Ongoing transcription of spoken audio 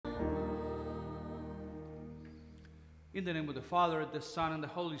In the name of the Father, the Son, and the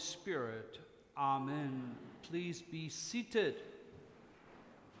Holy Spirit. Amen. Please be seated.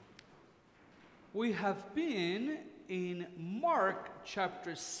 We have been in Mark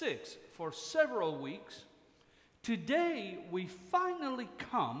chapter 6 for several weeks. Today, we finally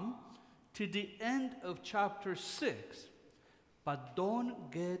come to the end of chapter 6. But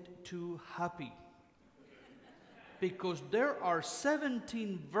don't get too happy, because there are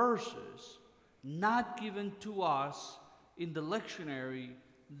 17 verses not given to us in the lectionary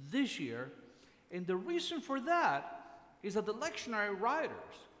this year. And the reason for that is that the lectionary writers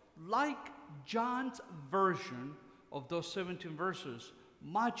like John's version of those 17 verses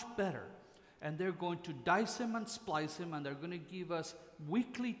much better. And they're going to dice them and splice them, and they're going to give us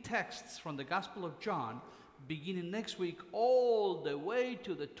weekly texts from the Gospel of John, beginning next week all the way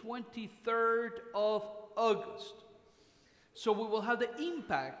to the 23rd of August. So we will have the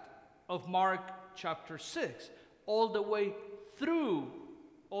impact of Mark chapter 6 all the way through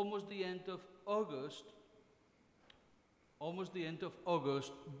almost the end of August.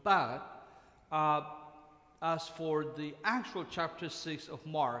 But as for the actual chapter 6 of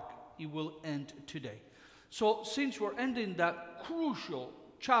Mark, it will end today. So since we're ending that crucial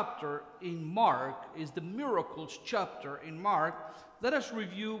chapter in Mark, is the miracles chapter in Mark, let us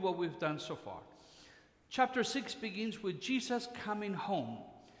review what we've done so far. Chapter 6 begins with Jesus coming home.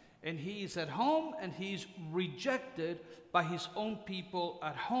 And he is at home, and he is rejected by his own people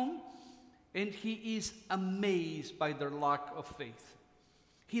at home. And he is amazed by their lack of faith.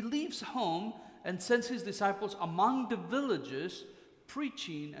 He leaves home and sends his disciples among the villages,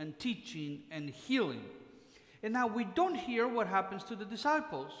 preaching and teaching and healing. And now we don't hear what happens to the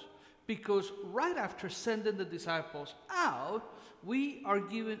disciples, because right after sending the disciples out, we are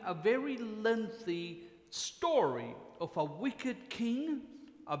given a very lengthy story of a wicked king,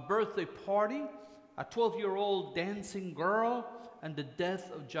 a birthday party, a 12-year-old dancing girl, and the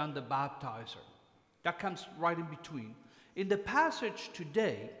death of John the Baptizer. That comes right in between. In the passage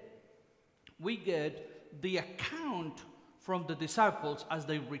today, we get the account from the disciples as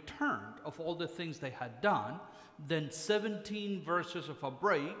they returned of all the things they had done, then 17 verses of a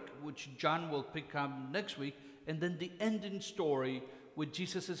break, which John will pick up next week, and then the ending story with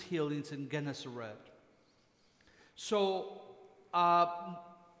Jesus' healings in Gennesaret. So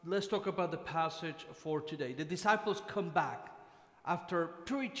let's talk about the passage for today. The disciples come back after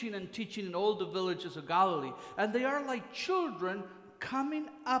preaching and teaching in all the villages of Galilee, and they are like children coming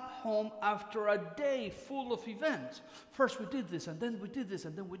up home after a day full of events. First we did this, and then we did this,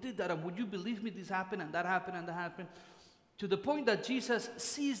 and then we did that, and would you believe me, this happened, and that happened, and that happened, to the point that Jesus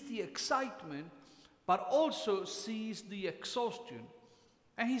sees the excitement, but also sees the exhaustion.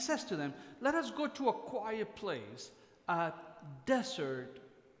 And he says to them, let us go to a quiet place, a desert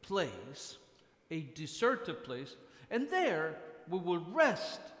place, a deserted place, and there we will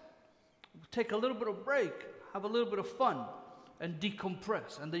rest, take a little bit of break, have a little bit of fun, and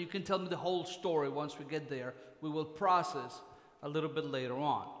decompress. And then you can tell me the whole story once we get there. We will process a little bit later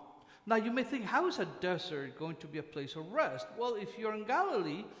on. Now you may think, how is a desert going to be a place of rest? Well, if you're in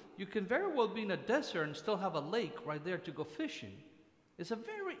Galilee, you can very well be in a desert and still have a lake right there to go fishing. It's a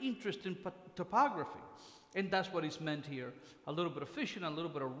very interesting topography. And that's what is meant here. A little bit of fishing, a little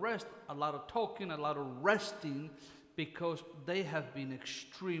bit of rest, a lot of talking, a lot of resting, because they have been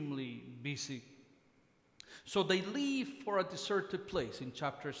extremely busy. So they leave for a deserted place in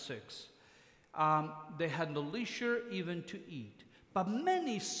chapter 6. They had no leisure even to eat. But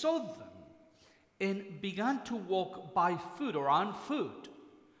many saw them and began to walk by foot or on foot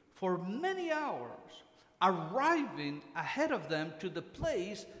for many hours, arriving ahead of them to the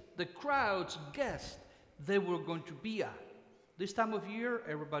place the crowds guessed they were going to be at. This time of year,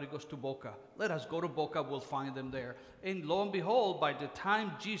 everybody goes to Boca. Let us go to Boca, we'll find them there. And lo and behold, by the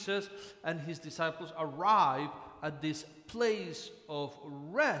time Jesus and his disciples arrive at this place of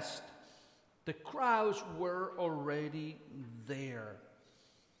rest, the crowds were already there.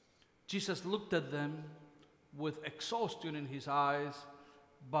 Jesus looked at them with exhaustion in his eyes,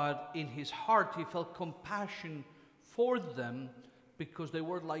 but in his heart he felt compassion for them, because they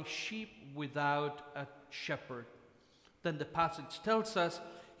were like sheep without a shepherd. Then the passage tells us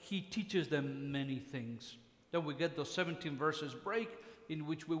he teaches them many things. Then we get those 17 verses break, in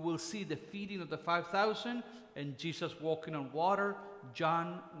which we will see the feeding of the 5,000 and Jesus walking on water.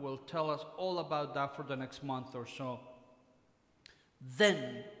 John will tell us all about that for the next month or so.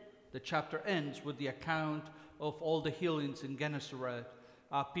 Then the chapter ends with the account of all the healings in Gennesaret.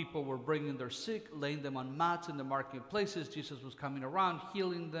 People were bringing their sick, laying them on mats in the marketplaces. Jesus was coming around,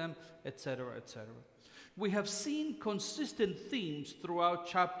 healing them, etc., etc. We have seen consistent themes throughout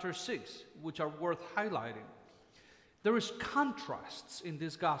chapter 6, which are worth highlighting. There is contrasts in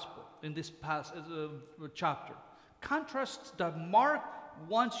this gospel, in this chapter. Contrasts that Mark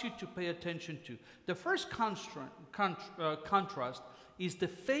wants you to pay attention to. The first contrast is the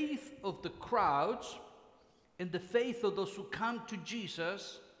faith of the crowds and the faith of those who come to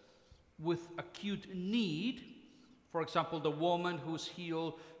Jesus with acute need. For example, the woman who's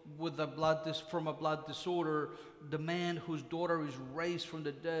healed with from a blood disorder, the man whose daughter is raised from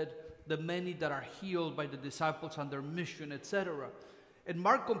the dead, the many that are healed by the disciples on their mission, etc. And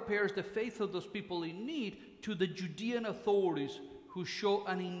Mark compares the faith of those people in need to the Judean authorities who show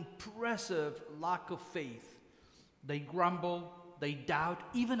an impressive lack of faith. They grumble, they doubt.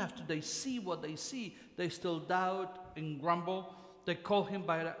 Even after they see what they see, they still doubt and grumble. They call him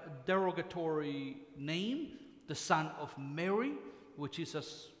by a derogatory name, the son of Mary, which is,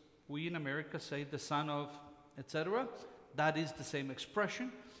 as we in America say, the son of, etc. That is the same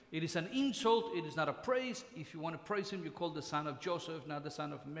expression. It is an insult, it is not a praise. If you want to praise him, you call the son of Joseph, not the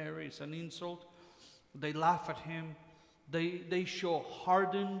son of Mary. It's an insult. They laugh at him. They show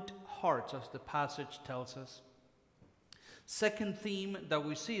hardened hearts, as the passage tells us. Second theme that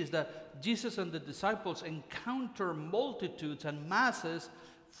we see is that Jesus and the disciples encounter multitudes and masses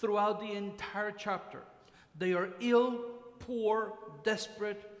throughout the entire chapter. They are ill, poor,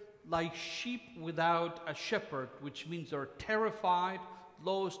 desperate, like sheep without a shepherd, which means they're terrified,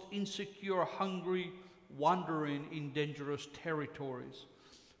 lost, insecure, hungry, wandering in dangerous territories.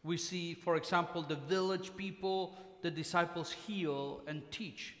 We see, for example, the village people the disciples heal and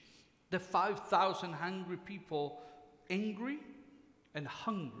teach. The 5,000 hungry people, angry and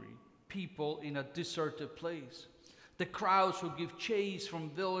hungry people in a deserted place. The crowds who give chase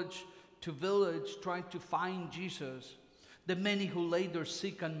from village to village trying to find Jesus. The many who lay their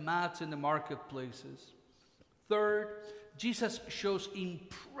sick on mats in the marketplaces. Third, Jesus shows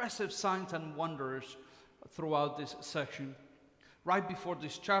impressive signs and wonders throughout this section. Right before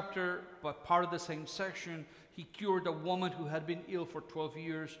this chapter, but part of the same section, he cured a woman who had been ill for 12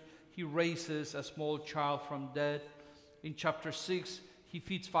 years. He raises a small child from dead. In chapter 6, he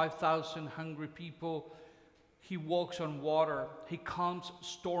feeds 5,000 hungry people. He walks on water. He calms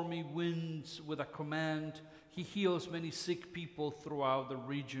stormy winds with a command. He heals many sick people throughout the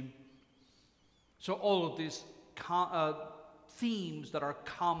region. So all of these themes that are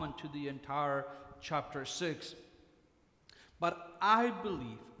common to the entire chapter 6. But I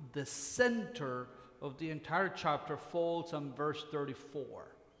believe the center of the entire chapter falls on verse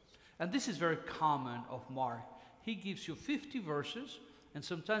 34. And this is very common of Mark. He gives you 50 verses, and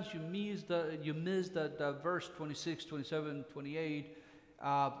sometimes you miss the verse 26, 27, 28,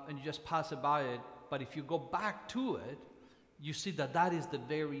 and you just pass by it. But if you go back to it, you see that that is the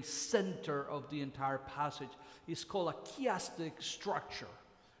very center of the entire passage. It's called a chiastic structure.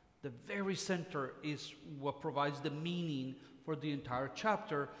 The very center is what provides the meaning for the entire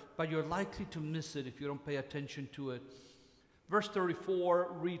chapter, but you're likely to miss it if you don't pay attention to it. Verse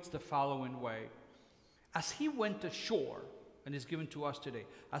 34 reads the following way. As he went ashore, and is given to us today,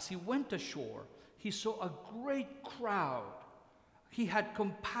 as he went ashore, he saw a great crowd. He had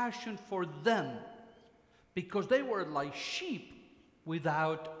compassion for them because they were like sheep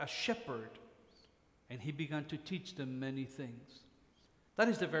without a shepherd, and he began to teach them many things. That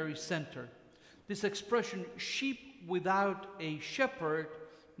is the very center. This expression, sheep without a shepherd,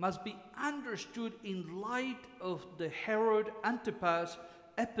 must be understood in light of the Herod Antipas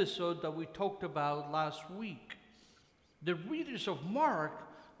episode that we talked about last week. The readers of Mark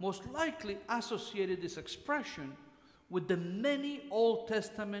most likely associated this expression with the many Old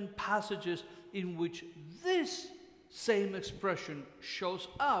Testament passages in which this same expression shows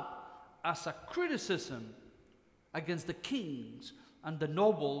up as a criticism against the kings and the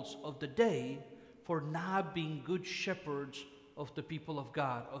nobles of the day for not being good shepherds of the people of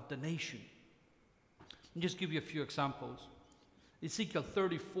God, of the nation. I'll just give you a few examples. Ezekiel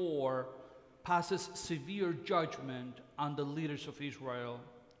 34 passes severe judgment on the leaders of Israel.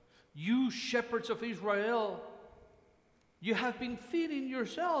 You shepherds of Israel, you have been feeding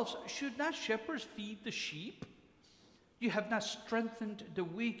yourselves. Should not shepherds feed the sheep? You have not strengthened the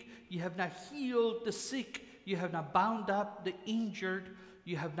weak. You have not healed the sick. You have not bound up the injured.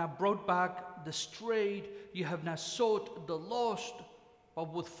 You have not brought back the strayed. You have not sought the lost.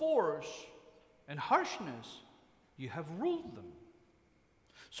 But with force and harshness, you have ruled them.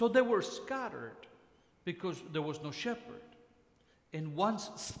 So they were scattered because there was no shepherd. And once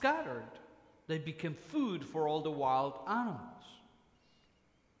scattered, they became food for all the wild animals.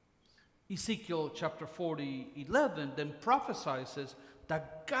 Ezekiel chapter 40:11 then prophesies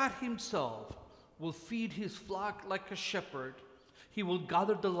that God himself will feed his flock like a shepherd. He will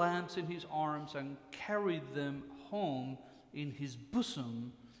gather the lambs in his arms and carry them home in his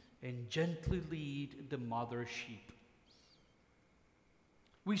bosom and gently lead the mother sheep.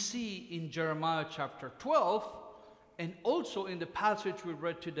 We see in Jeremiah chapter 12, and also in the passage we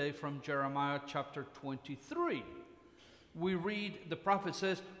read today from Jeremiah chapter 23, we read, the prophet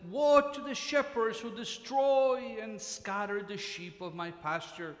says, "Woe to the shepherds who destroy and scatter the sheep of my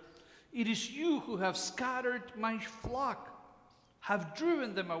pasture. It is you who have scattered my flock, have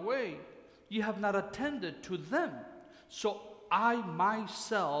driven them away. You have not attended to them. So I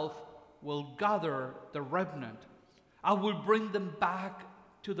myself will gather the remnant. I will bring them back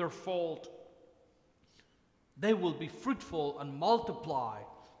to their fold. They will be fruitful and multiply."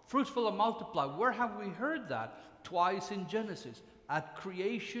 Fruitful and multiply. Where have we heard that? Twice in Genesis. At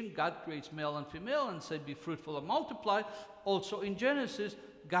creation, God creates male and female and said, "Be fruitful and multiply." Also in Genesis,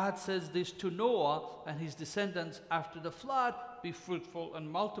 God says this to Noah and his descendants after the flood, "Be fruitful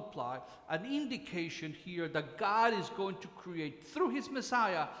and multiply." An indication here that God is going to create through his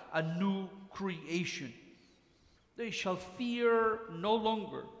Messiah a new creation. They shall fear no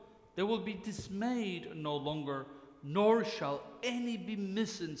longer. They will be dismayed no longer, nor shall any be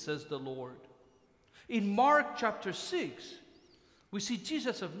missing, says the Lord. In Mark chapter 6, we see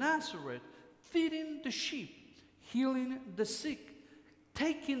Jesus of Nazareth feeding the sheep, healing the sick,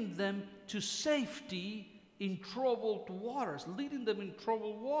 taking them to safety in troubled waters, leading them in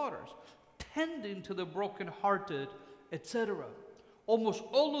troubled waters, tending to the brokenhearted, etc. Almost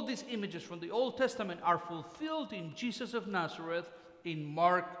all of these images from the Old Testament are fulfilled in Jesus of Nazareth in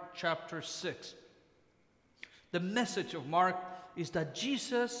Mark chapter 6. The message of Mark is that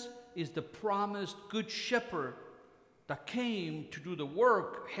Jesus is the promised good shepherd that came to do the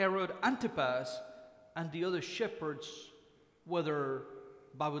work Herod Antipas and the other shepherds, whether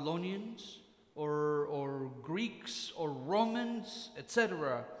Babylonians or Greeks or Romans,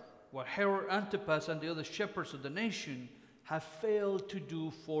 etc., what Herod Antipas and the other shepherds of the nation have failed to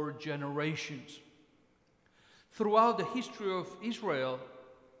do for generations. Throughout the history of Israel,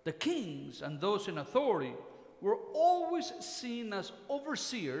 the kings and those in authority were always seen as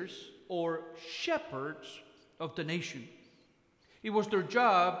overseers or shepherds of the nation. It was their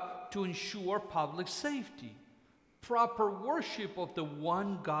job to ensure public safety, proper worship of the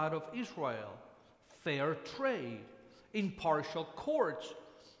one God of Israel, fair trade, impartial courts,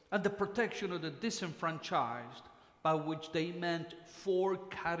 and the protection of the disenfranchised, by which they meant 4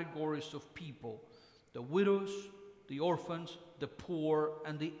 categories of people: the widows, the orphans, the poor,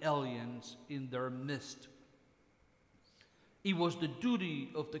 and the aliens in their midst. It was the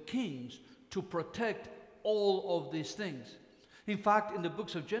duty of the kings to protect all of these things. In fact, in the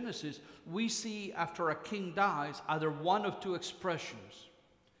books of Genesis, we see after a king dies either one of 2 expressions.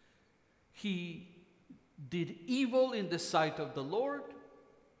 He did evil in the sight of the Lord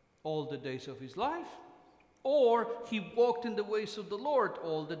all the days of his life, or he walked in the ways of the Lord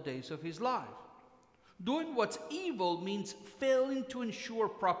all the days of his life. Doing what's evil means failing to ensure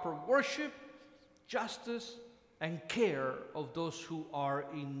proper worship, justice, and care of those who are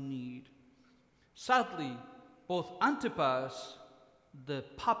in need. Sadly, both Antipas, the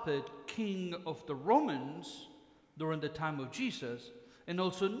puppet king of the Romans during the time of Jesus, and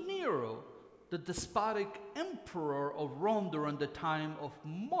also Nero, the despotic emperor of Rome during the time of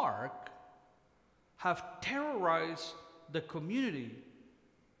Mark, have terrorized the community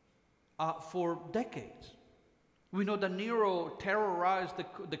for decades. We know that Nero terrorized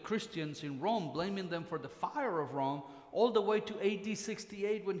the Christians in Rome, blaming them for the fire of Rome, all the way to AD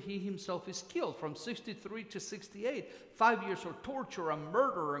 68 when he himself is killed. From 63 to 68, 5 years of torture and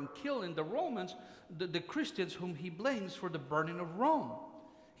murder and killing the Romans, the Christians whom he blames for the burning of Rome.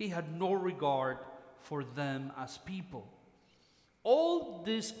 He had no regard for them as people. All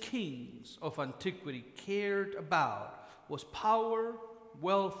these kings of antiquity cared about was power,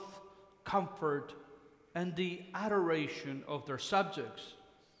 wealth, comfort, and the adoration of their subjects,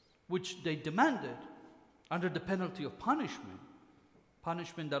 which they demanded under the penalty of punishment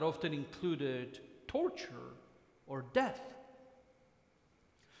that often included torture or death.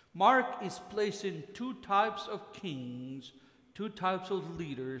 Mark is placing 2 types of kings, 2 types of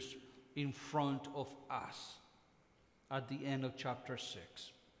leaders in front of us at the end of chapter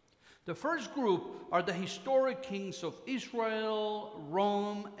 6. The first group are the historic kings of Israel,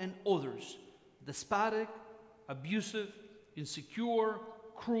 Rome, and others: despotic, abusive, insecure,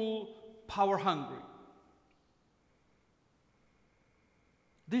 cruel, power-hungry.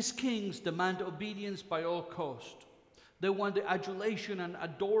 These kings demand obedience by all cost. They want the adulation and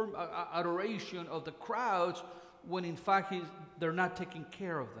adoration of the crowds when in fact they're not taking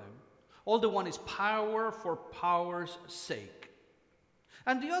care of them. All they want is power for power's sake.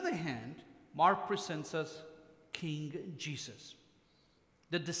 On the other hand, Mark presents us King Jesus,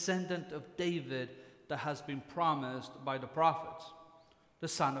 the descendant of David that has been promised by the prophets, the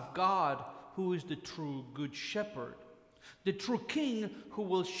Son of God, who is the true good shepherd, the true king who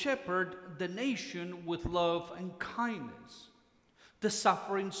will shepherd the nation with love and kindness, the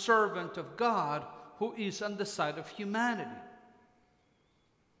suffering servant of God who is on the side of humanity.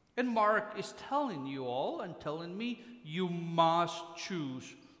 And Mark is telling you all and telling me, you must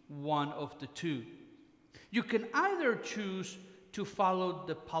choose one of the two. You can either choose to follow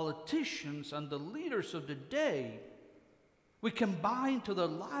the politicians and the leaders of the day. We can buy into their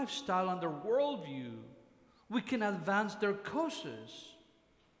lifestyle and their worldview. We can advance their causes,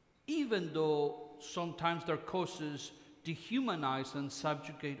 even though sometimes their causes dehumanize and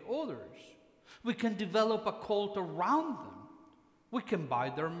subjugate others. We can develop a cult around them. We can buy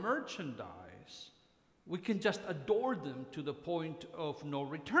their merchandise. We can just adore them to the point of no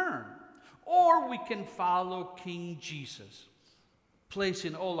return. Or we can follow King Jesus,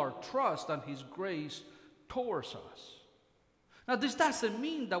 placing all our trust and his grace towards us. Now, this doesn't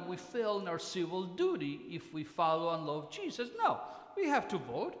mean that we fail in our civil duty if we follow and love Jesus. No, we have to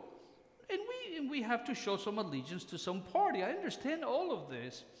vote, and we have to show some allegiance to some party. I understand all of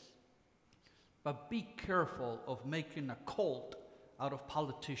this. But be careful of making a cult out of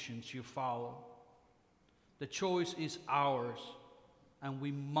politicians you follow. The choice is ours, and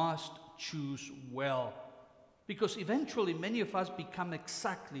we must choose well, because eventually many of us become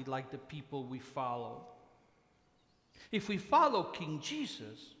exactly like the people we follow. If we follow King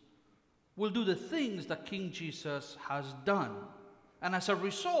Jesus, we'll do the things that King Jesus has done, and as a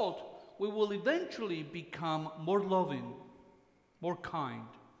result, we will eventually become more loving, more kind,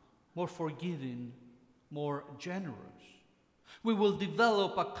 more forgiving, more generous. We will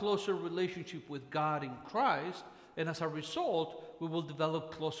develop a closer relationship with God in Christ, and as a result, we will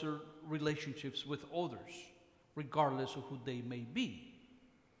develop closer relationships with others, regardless of who they may be.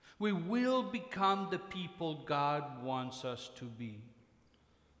 We will become the people God wants us to be.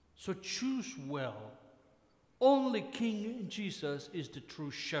 So choose well. Only King Jesus is the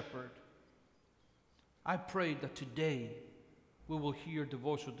true shepherd. I pray that today we will hear the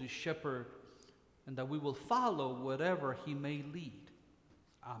voice of the shepherd and that we will follow wherever he may lead.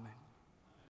 Amen.